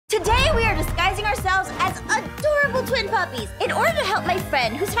Today we are disguising ourselves as adorable twin puppies in order to help my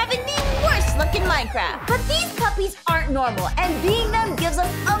friend who's having the worst luck in Minecraft. But these puppies aren't normal, and being them gives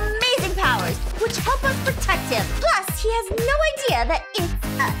us amazing powers, which help us protect him. Plus, he has no idea that it's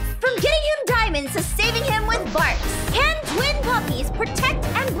us. From getting him diamonds to saving him with barks. Can twin puppies protect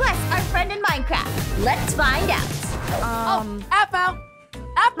and bless our friend in Minecraft? Let's find out. Aphmau!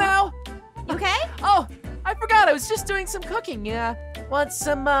 Aphmau! You okay? Oh, I forgot. I was just doing some cooking. Yeah. Want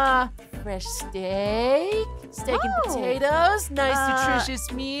some fresh steak? Steak and potatoes. Nice, nutritious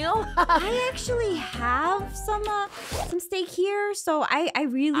meal. I actually have some steak here, so I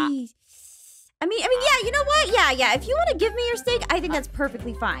really. I mean, yeah. You know what? Yeah. If you want to give me your steak, I think that's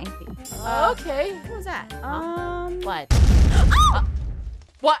perfectly fine. Okay. What was that? What? Oh!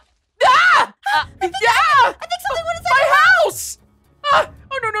 What? Ah! I think something went inside my house! Oh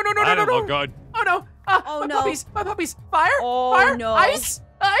no! I don't look good. Oh no! Oh my no! My puppies! Fire! Oh Fire! no! Ice!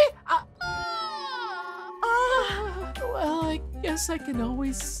 Well, I guess I can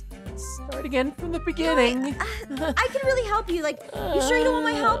always start again from the beginning. I can really help you. Like, you sure you don't want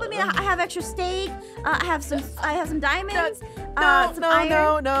my help? I mean, I have extra steak. I have some diamonds. Some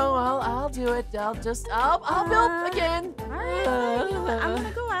iron. No. I'll do it. I'll build again. All right. I'm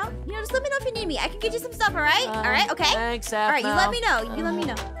gonna go out. You know, just let me know if you need me. I can get you some stuff. All right. All right. Okay. Thanks, Aphmau. All right. You let me know. You let me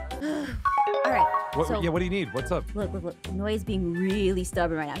know. All right. What do you need? What's up? Look. Noy's being really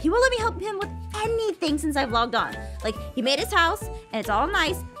stubborn right now. He won't let me help him with anything since I've logged on. Like, he made his house, and it's all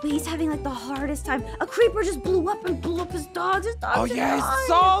nice, but he's having, like, the hardest time. A creeper just blew up his dogs. His dogs Oh, are yeah, gone. I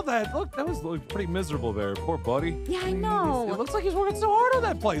saw that. Look, that was pretty miserable there. Poor buddy. Yeah, I know. It looks like he's working so hard on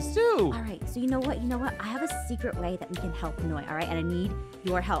that place, too. All right, so you know what? I have a secret way that we can help Noy, all right? And I need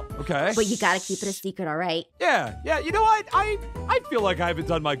your help. Okay. But you gotta keep it a secret, all right? Yeah. You know what? I feel like I haven't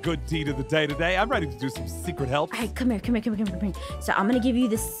done my good deed of the day today. I'm ready to do some secret help. All right, come here. So I'm gonna give you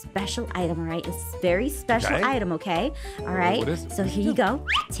this special item, all right? This very special item, okay? All right. What is it? So here you go.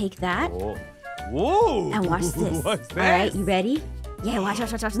 Take that. Whoa. And watch this. What's this? All right, you ready? Yeah, watch.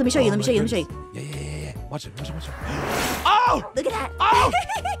 Let me show you. Yeah. Watch it. Oh! Look at that. Oh!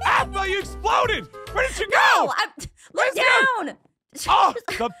 Aphmau, you exploded! Where did you go? No, look down. Oh,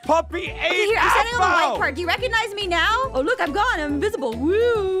 the puppy ate Here, I'm standing on the Aphmau. white part. Do you recognize me now? Oh, look, I'm gone. I'm invisible.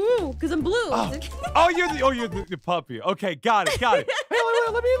 Woo, because I'm blue. Oh, you're the puppy. Okay, got it. Hey,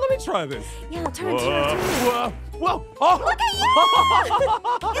 wait, let me try this. Yeah, turn. Whoa! Oh! Look at you! Isn't that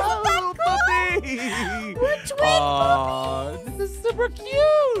Oh, cool? puppy! We're twin puppies. This is super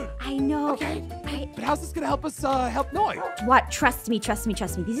cute. I know. Okay, but how's this gonna help us help Noy? What? Trust me.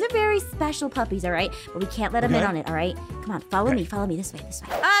 These are very special puppies, all right? But we can't let them in on it, all right? Come on, follow me this way.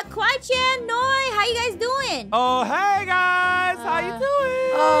 Kwai-chan, Noy, how you guys doing? Oh, hey guys, how you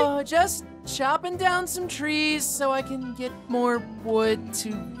doing? Oh, just chopping down some trees so I can get more wood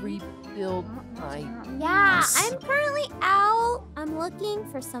to rebuild my Yeah, house. I'm currently out. I'm looking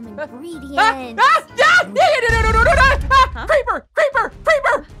for some ingredients. No! Creeper!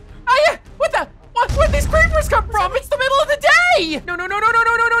 Where'd these creepers come from? It's the middle of the day! No!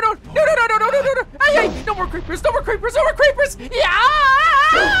 Ay, no more creepers! Yeah!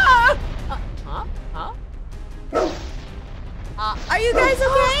 Are you guys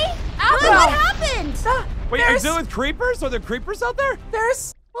okay? What happened? Wait, are you dealing with creepers? Are there creepers out there?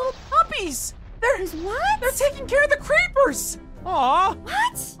 There's little puppies. There's what? They're taking care of the creepers. Aw.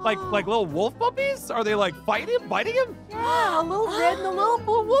 What? Like little wolf puppies? Are they like fighting him, biting him? Yeah, a little red and a little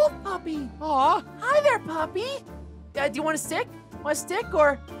blue wolf puppy. Aw. Hi there, puppy. Do you want a stick? Want a stick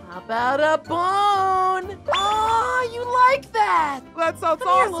or how about a bone? Oh, you like that? That sounds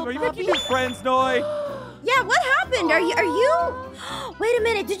Come here, awesome. little Are you making puppy. new friends, Noy? Yeah, what happened? Are you? Wait a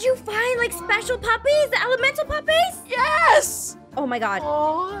minute. Did you find like special puppies? The elemental puppies? Yes. Oh my god.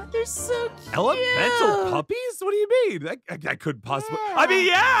 Oh, they're so cute. Elemental puppies? What do you mean? I couldn't possibly. I mean,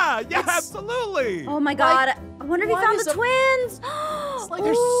 yeah, absolutely. Oh my god. I wonder if he one found is the a- twins. It's like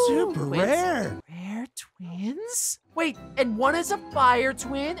They're Ooh. super Twins. rare. Rare twins? Wait, and one is a fire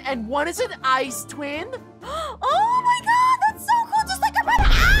twin and one is an ice twin? Oh my god, that's so cool. Just like a brother.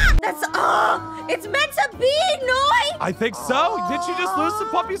 It's meant to be, Noy. I think so. Didn't you just lose some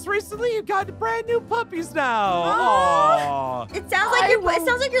puppies recently? You got brand new puppies now. Aw. Aww. It sounds like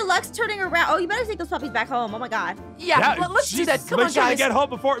your luck's turning around. Oh, you better take those puppies back home. Oh my god. Yeah, let's do that. Jesus, Come make on, sure guys. you get home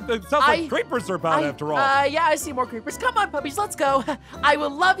before. It sounds like creepers are about after all. Yeah, I see more creepers. Come on, puppies, let's go. I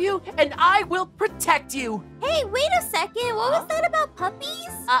will love you and I will protect you. Hey, wait a second. What was that about puppies?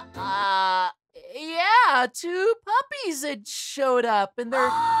 Yeah, two puppies had showed up and they're.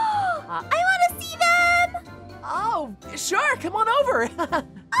 I want to see them. Oh, sure, come on over. Oh,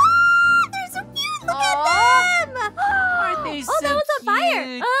 they're so cute. Look at them. Aren't they so Oh, that was on fire.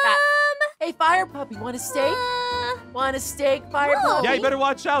 cute? Hey, Fire Puppy, want a steak? Want a steak, Fire Puppy? Yeah, you better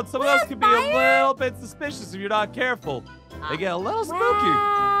watch out. Some of those can be a little bit suspicious if you're not careful. They get a little spooky.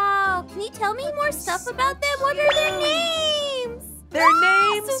 Wow. Can you tell me more stuff about them? What are their names? Their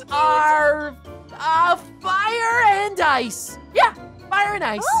names are Fire and Ice. Yeah, Fire and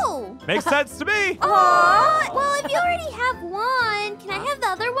Ice. Oh. Makes sense to me. Well, if you already have one, can I have the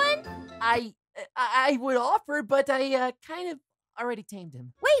other one? I would offer, but I kind of already tamed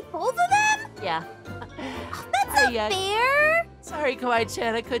him. Wait, both of them? Yeah. That's not fair. Sorry,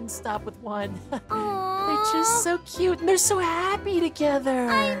 Kawaii-chan, I couldn't stop with one. Aww. They're just so cute and they're so happy together.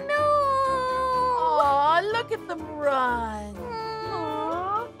 I know. Aw, look at them run.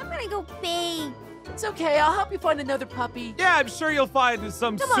 Aww. I'm gonna go bathe. It's okay, I'll help you find another puppy. Yeah, I'm sure you'll find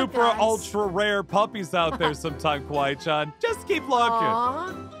some Come on, super guys. ultra rare puppies out there sometime, Kawaii-chan. Just keep looking.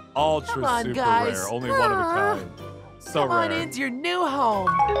 Aw, Ultra Come on, super guys. rare, only one of a kind. So come on rare. into your new home.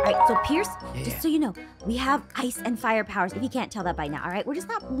 All right, so Pierce, just so you know, we have ice and fire powers, if you can't tell that by now, all right? We're just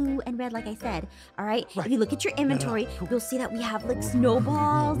not blue and red like I said, all right? Right. If you look at your inventory, you'll see that we have like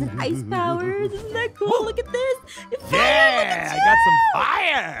snowballs and ice powers. Isn't that cool? Look at this. It's fire. Yeah,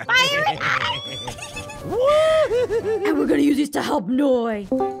 I got some fire. Fire and we're gonna use these to help Noi.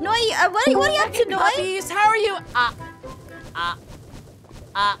 Noi, what do you up to, Noi? Puppies, how are you?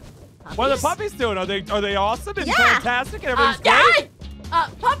 What are the puppies doing? Are they awesome and Yeah. fantastic and everything's great?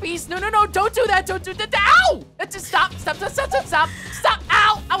 Puppies, no, don't do that, don't do that. Ow! Just stop,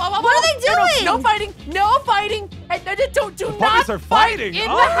 ow, ow, ow. What are they doing? No fighting, no fighting. Do not Puppies are fight fighting. in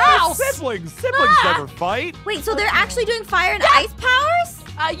Oh, the they're house. Siblings never fight. Wait, so they're actually doing fire and ice powers?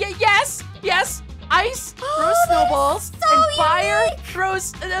 Yes. Ice throws that's snowballs, so and fire unique.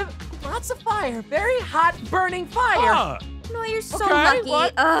 throws lots of fire. Very hot, burning fire. Huh. No, you're so Okay, lucky.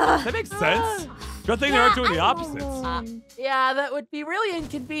 what? Ugh. That makes sense. Good thing they aren't doing the I'm opposites. alone. Yeah, that would be really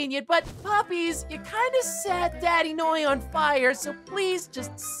inconvenient, but puppies, you kind of set Daddy Noi on fire, so please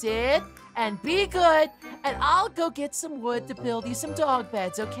just sit and be good, and I'll go get some wood to build you some dog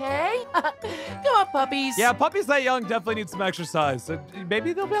beds, okay? Come on, puppies. Yeah, puppies that young definitely need some exercise.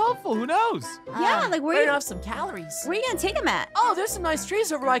 Maybe they'll be helpful. Who knows? Yeah, like burn where off some calories. are you gonna take them at? Oh, there's some nice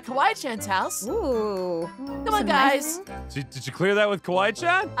trees over by Kawaii-chan's house. Ooh. Come on, guys. Did you clear that with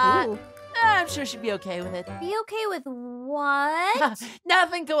Kawaii-chan? Ooh. I'm sure she'd be okay with it. Be okay with what?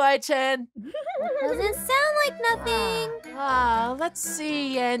 Nothing, Kawaii-chan. Doesn't sound like nothing. Let's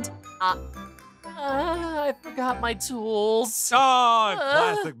see, and I forgot my tools. Oh,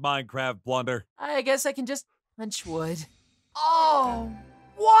 classic Minecraft blunder. I guess I can just punch wood. Oh,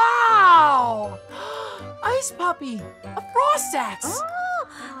 wow! Ice Puppy, a frost axe.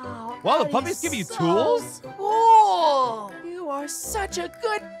 Wow, Wow, the that puppies is give you so tools? Cool. You are such a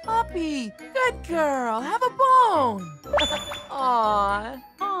good puppy. Good girl. Have a bone. Aw.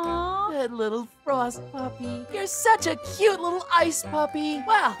 Good little frost puppy. You're such a cute little ice puppy.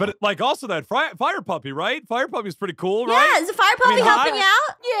 Wow. But like also that fire puppy, right? Fire puppy's pretty cool, Yeah, right? is the fire puppy mean, helping you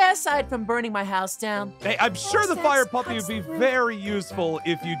out? Yeah, aside from burning my house down. Hey, I'm sure the Frost fire axe puppy would cuts be through. very useful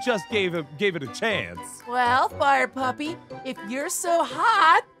if you just gave it a chance. Well, fire puppy, if you're so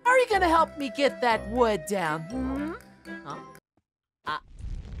hot, how are you gonna help me get that wood down? Hmm?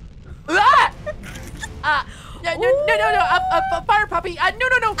 No, fire puppy, no.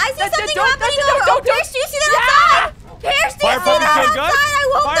 I see something don't, happening don't, over. Pierce, do you see that outside? Pierce, do you Fire see puppy's that doing outside? good? I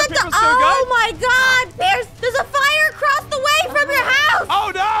woke Fire up to. people's doing Oh good? my God, Pierce! There's a fire across the way from your house.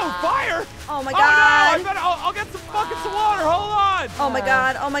 Oh no, fire! Oh my Oh no, God. I'll get some buckets of water. Hold on. Oh my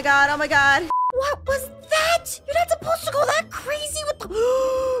God. Oh my God. Oh my God. What was that? You're not supposed to go that crazy with the.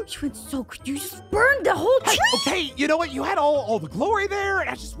 You went so. You just burned the whole tree. Okay, you know what? You had all the glory there, and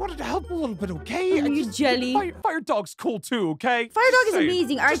I just wanted to help a little bit, okay? Oh, you jelly. Fire dog's cool too, okay? Fire dog is Just saying.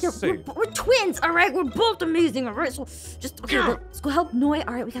 amazing. All right, Just saying. we're twins. All right, we're both amazing. All right, so just okay. Let's go help Noi.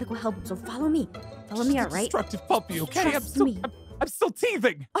 All right, we gotta go help him. So follow me. Follow me. All right. Destructive puppy, okay? Trust me. I'm still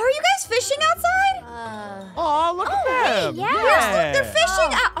teething. Are you guys fishing outside? Oh, look at them. yeah. They're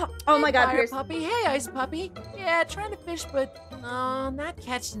fishing. Oh my God, Fire Pierce. puppy, hey, ice puppy. Yeah, trying to fish, but no, not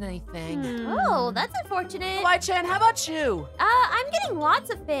catching anything. Oh, that's unfortunate. Kawaii-chan, how about you? I'm getting lots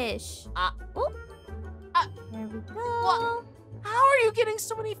of fish. There we go. What? How are you getting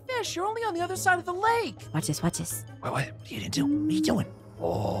so many fish? You're only on the other side of the lake. Watch this. Watch this. What are you gonna do? What are you doing?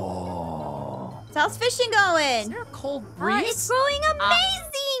 Oh. So how's fishing Is going? there a cold It's breeze? growing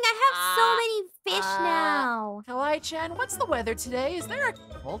amazing. I have so many fish now. Kawaii-chan, what's the weather today? Is there a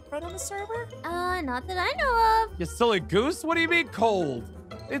cold front on the server? Not that I know of. You silly goose? What do you mean cold?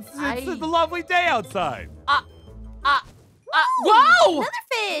 It's a lovely day outside. Whoa! Another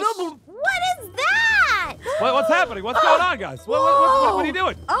fish. No, What is that? What's happening? What's going on, guys? What are you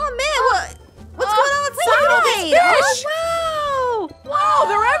doing? Oh man, these fish! Oh, Wow,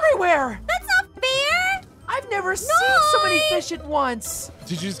 they're everywhere! That's not fair. I've never seen so many fish at once.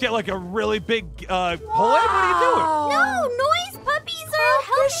 Did you just get like a really big pull in? What are you doing? No, Noise puppies are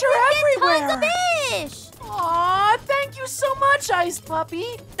helping fish are us get tons everywhere. of fish. Aw, thank you so much, Ice Puppy.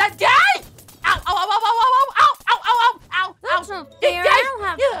 That guy! Ow, ow, ow, ow, ow, ow, ow, ow, ow, ow, That's ow. not fair. I don't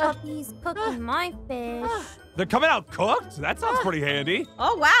have Yeah. puppies cooking my fish. They're coming out cooked? That sounds pretty handy.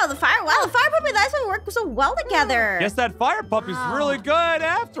 Oh wow, the fire puppy and the ice puppy work so well together. Guess that fire puppy's really good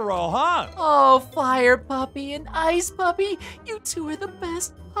after all, huh? Oh, Fire Puppy and Ice Puppy, you two are the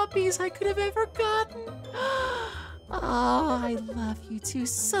best puppies I could have ever gotten. Oh, I love you two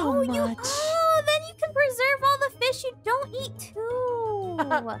so much. Then you can preserve all the fish you don't eat too.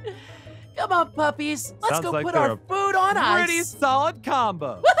 Come on, puppies. Let's Sounds go like put they're our food on ice. Pretty solid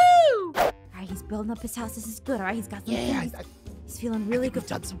combo. Woohoo! All right, he's building up his house. This is good. All right, he's got some things. He's feeling really good. We've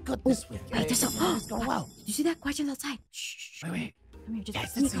done some good this week. Wait, there's some. It's going well. Did you see that? Question's outside. Shh. Wait. Come here, just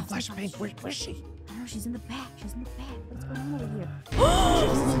Yes, sneak that's off, Flash sneak off. Pink. Where's she? I don't know. She's in the back. She's in the back. What's going on over here?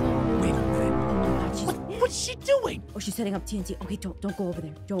 Wait a minute. Oh my God, she's. What's she doing? Oh, she's setting up TNT. Okay, don't go over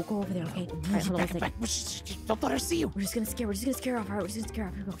there. Don't go over there. Okay. All right, hold on a second. Don't let her see you. We're just gonna scare her off. All right, we're just gonna scare her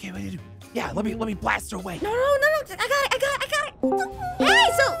off. Here we go. Okay, what do you do? Yeah, let me blast her away. No. I got it. Hey,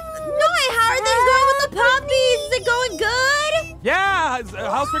 so Noe, how are things going with the puppies? Is it going good? Yeah, is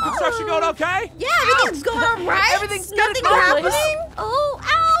house reconstruction going okay? Yeah, everything's going all right. Everything's good Nothing at my place. happening. Oh,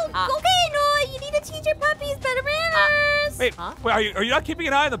 ow. Okay, Noah, you need to teach your puppies better manners. Wait, are you not keeping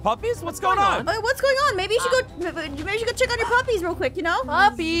an eye on the puppies? What's going on? What's going on? Maybe you should go. Maybe you should go check on your puppies real quick. You know?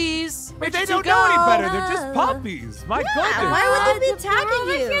 Puppies. Wait, they Where'd don't you know any go? better. They're just puppies. My goodness. Why would they be They're over attacking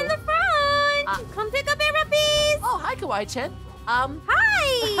here in you? the front. Come pick up your puppies. Oh, hi, Kawaii-chan.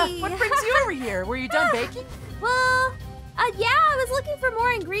 Hi. What brings you over here? Were you done baking? Well, yeah, I was looking for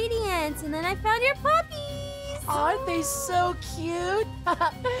more ingredients, and then I found your puppies. Aren't they so cute?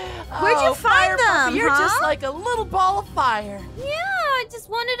 Where'd you Oh, find Fire Puppy, them, You're huh? just like a little ball of fire. Yeah, I just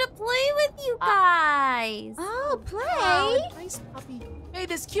wanted to play with you guys. Oh, play. Oh, nice puppy. Hey,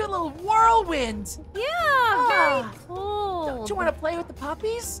 this cute little whirlwind. Yeah, very cool. Don't you want to play with the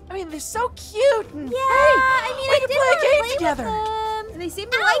puppies? I mean, they're so cute. And, Yeah, hey, I mean, we I can did play a wanna game play together. with them. They seem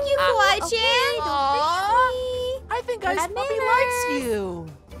to like you, Kawaii-chan. Aw, I think Ice Bad Puppy likes you.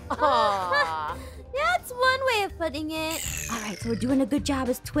 Aw. That's one way of putting it. All right, so we're doing a good job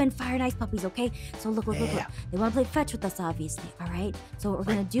as twin fire and ice puppies, okay? So look. They want to play fetch with us, obviously, all right? So what we're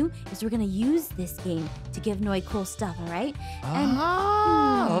going to do is we're going to use this game to give Noi cool stuff, all right?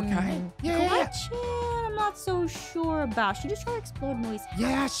 Okay. Kawaii-chan, I'm not so sure about. She just trying to explode Noi's.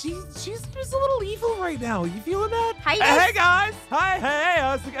 Yeah, she's a little evil right now. You feeling that? Hi, Hey guys! Hi,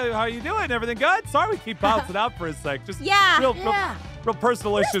 how are you doing? Everything good? Sorry we keep bouncing out for a sec. Just Yeah. real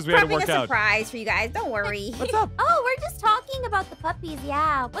personal issues we had to work a out. surprise for you guys. Don't worry. What's up? Oh, we're just talking about the puppies.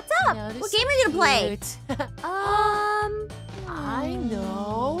 Yeah. What's up? Yeah, What they're game are you gonna play? cute. I I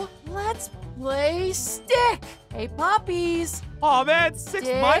know. Let's play stick. Hey, puppies. Oh man, Stick's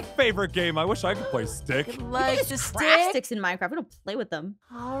my Stick. favorite game. I wish I could play Stick. You We like can the just craft stick? sticks in Minecraft. We don't play with them.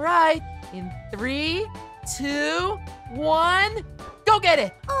 All right. In 3, 2, 1, go get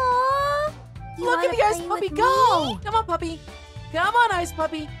it. Aww. Do you Look at wanna the ice play puppy with go. me? Come on, puppy. Come on, ice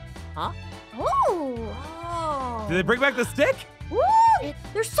puppy. Huh? Oh. Oh. Did they bring back the stick? Woo! It-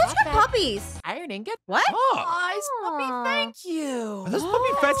 They're such not good bad. puppies. Iron ingot. What? Oh, Ice puppy, Aw. thank you. are those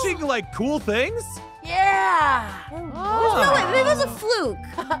puppy fetching like cool things? Yeah. No, wait, maybe it was a fluke.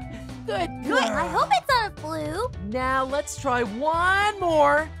 Good Good. girl. I hope it's not a fluke. Now let's try one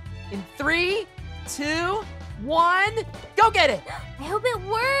more. In 3, 2, 1, go get it. I hope it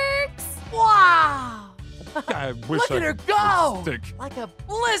works. Wow. I wish Look I at her could go. Stick. Like a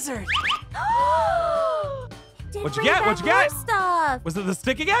blizzard. Did What'd you bring get? back What'd you get? more Stuff. Was it the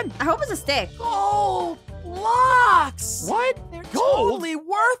stick again? I hope it's a stick. Gold blocks. What? They're Gold? totally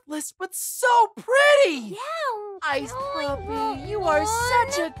worthless, but so pretty. Yeah. Ice I only puppy, want you are one.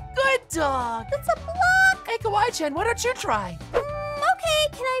 such a good dog. That's a block. Hey, Kawaii-chan, why don't you try? Okay,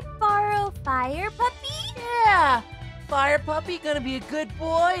 can I borrow Fire Puppy? Yeah. Fire Puppy gonna be a good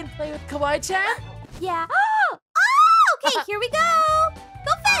boy and play with Kawaii-chan? Yeah. Oh, okay, here we go.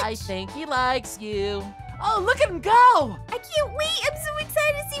 Go fetch. I think he likes you. Oh, look at him go. I can't wait. I'm so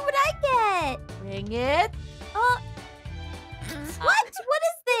excited to see what I get. Bring it. What? What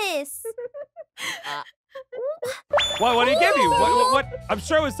is this? What did he give you? What? I'm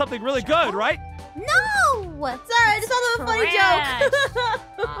sure it was something really good, right? No. Sorry, I just thought that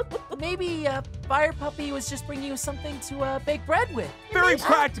was a funny joke. Maybe Fire Puppy was just bringing you something to bake bread with. Very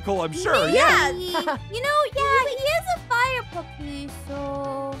practical, I'm sure. Yeah. You know, yeah, he is a Fire Puppy,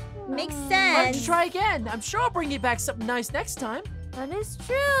 so... Makes sense. Why don't you try again? I'm sure I'll bring you back something nice next time. That is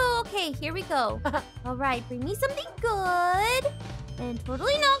true. Okay, here we go. All right, bring me something good. And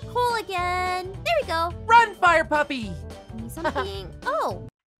totally not cool again. There we go. Run, Fire Puppy! Bring me something. Oh.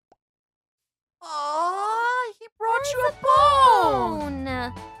 Aw, he brought you a bone!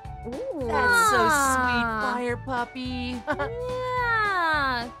 Ooh. That's so sweet, Fire Puppy.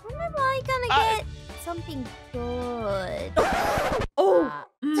 Yeah. When am I gonna get something good? Oh,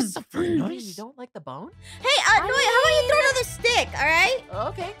 This is very nice. You don't like the bone? hey, Noi, how about you throw another stick, all right?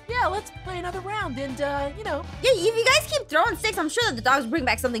 Okay, yeah, let's play another round and, you know. Yeah, if you guys keep throwing sticks, I'm sure that the dogs bring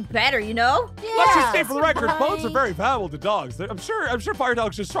back something better, you know? Yeah. Let's just say for the record, right. bones are very valuable to dogs. I'm sure fire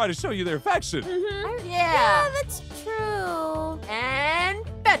dogs just try to show you their affection. Yeah. That's true. And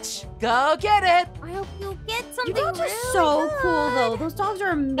fetch. Go get it. I hope you get You something dogs are really so good. cool, though. Those dogs are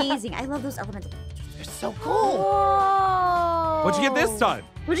amazing. I love those elemental. They're so Whoa. What'd you get this time?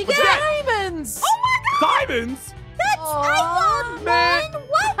 What'd you get? Diamonds. Oh my god! Diamonds? I want man. one!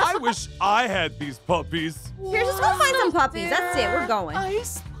 What? I wish I had these puppies. Here, just go find some puppies. That's it. We're going.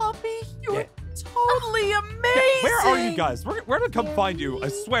 Ice Puppy, you're Yeah. totally amazing. Where are you guys? We're gonna come find you. I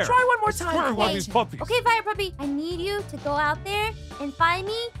swear. Try one more I swear time. I want Okay. these puppies. Okay, Fire Puppy, I need you to go out there and find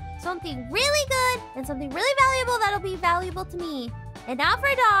me something really good and something really valuable that'll be valuable to me. And now for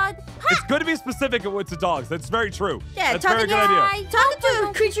a dog. It's good to be specific with the dogs. That's very true. Yeah, That's a very good talking- idea. Talking to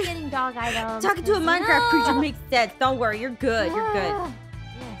a creature. Getting dog items. Talking to a 'cause, Minecraft you know- creature makes sense. Don't worry. You're good. You're good.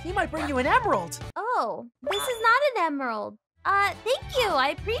 Yeah, he might bring you an emerald. Oh, this is not an emerald. Thank you. I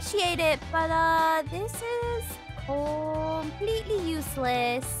appreciate it, but this is completely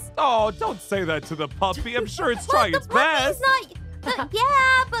useless. Oh, don't say that to the puppy. I'm sure it's trying the its best. puppy's not.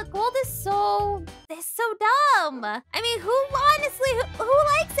 Yeah, but gold is so dumb. I mean, who who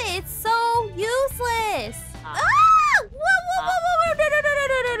likes it? It's so useless. Whoa, whoa,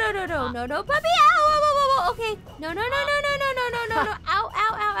 whoa, whoa, no, puppy, ow, whoa, okay, no,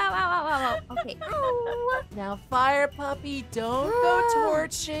 ow, okay, ow. Now, Fire Puppy, don't go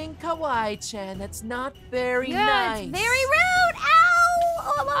torching Kawaii-chan. That's not very Yeah, nice. it's very rude,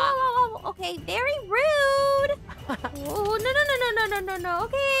 ow, oh, okay, very rude. Oh, no,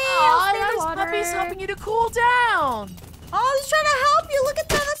 okay, I'll stay in the Ice water. Puppy's helping you to cool down. Oh, he's trying to help you. Look at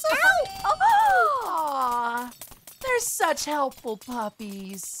that. That's so help. Aw, they're such helpful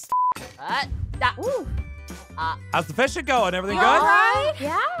puppies. Ooh. How's the fishing going? Everything You all good? right?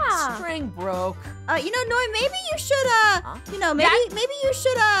 Yeah. String broke. Noi, maybe you should, maybe you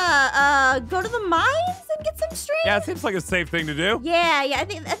should, go to the mines and get some string. Yeah, it seems like a safe thing to do. Yeah, I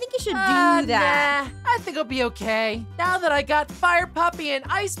think you should do that. Nah, I think I'll be okay. Now that I got Fire Puppy and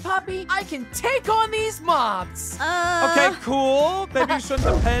Ice Puppy, I can take on these mobs. Okay, cool. Maybe you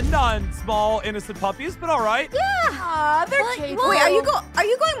shouldn't depend on small, innocent puppies, but all right. Ah, they're capable. Wait, are you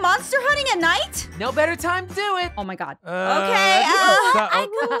going monster hunting at night? No better time to do it. Oh my god. Okay. I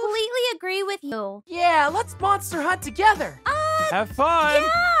completely agree with you. Yeah, let's monster hunt together. Have fun.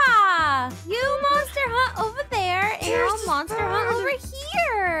 Yeah. You monster hunt over there, and I'll monster hunt over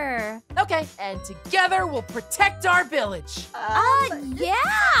here. Okay, and together we'll protect our village. Yeah.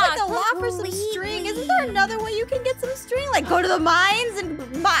 Like a lot for some string. Isn't there another way you can get some string? Like go to the mines and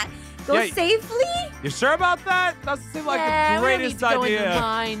go Yeah. safely? You sure about that? Doesn't seem like yeah, the we don't greatest need to go into idea.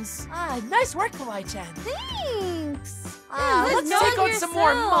 mines. Nice work, Kawaii-chan. Thanks. Let's know take on some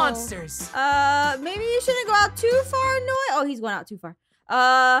more yourself. monsters. Maybe you shouldn't go out too far, Noi. Oh, he's going out too far.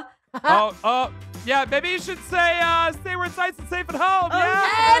 Yeah, maybe you should stay where it's nice and safe at home, Oh,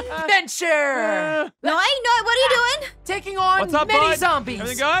 yeah? Adventure! Noi, what are you doing? Taking on What's up, many bud? zombies.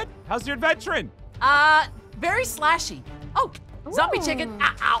 Everything good? How's your adventuring? Very slashy. Oh, zombie chicken.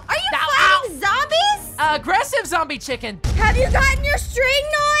 Ow, ow. Are you ow, fighting zombies? Aggressive zombie chicken. Have you gotten your string,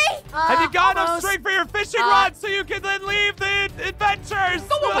 Noi? Have you got enough almost. string for your fishing rod so you can then leave the adventures?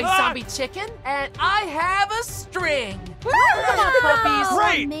 Go away, zombie chicken. And I have a string. Come Come on, puppies.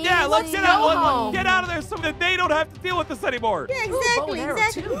 Great! Yeah, let's get out. Go Let's home. get out of there so that they don't have to deal with this anymore. Yeah, Ooh, bow exactly, and arrow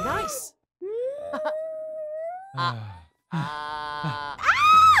exactly. too. Nice.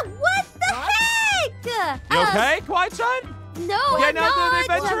 What the heck? You okay, Kawaii-chan? No, Getting I'm out there, the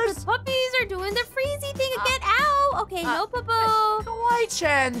not. adventurers? The puppies are doing the freezy thing again. Ow. Okay, no, Puppo.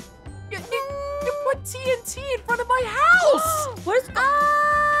 Kawaii-chan, you put TNT in front of my house. Where's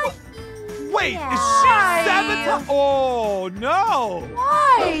Wait, Yeah. is she sabotaging? Oh, no.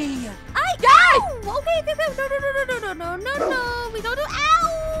 Why? Ow! Okay, no. We don't do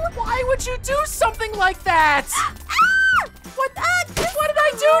ow! Why would you do something like that? Ah! What did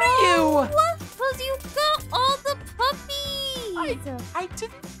I do to you? Because you got all the puppies! I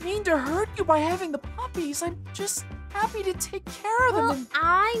didn't mean to hurt you by having the puppies. I'm just happy to take care of them. Well,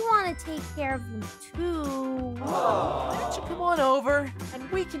 I want to take care of them too. Why don't you come on over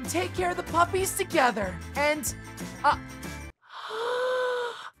and we can take care of the puppies together? And,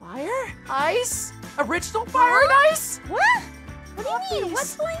 fire? Ice? Original fire and ice? What? What do you mean? Puppies.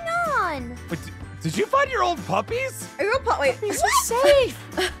 What's going on? Wait, did you find your old puppies? Wait, Puppies are safe.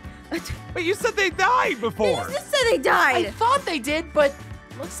 Wait, you said they died before. They just said they I died. thought they did, but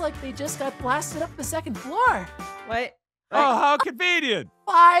looks like they just got blasted up the second floor. What? Oh, how convenient.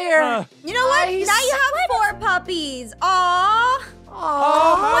 Fire. You know what? Ice. Now you have 4 puppies. Aww.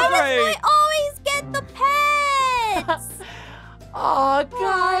 Oh, Why does great. I always get the pets? Aw,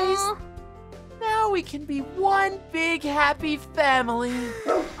 guys. Aw. Now we can be one big happy family.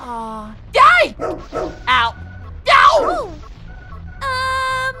 Aw. Yay! Ow! Ow!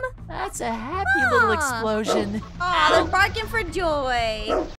 That's a happy little explosion. Aw, they're barking for joy.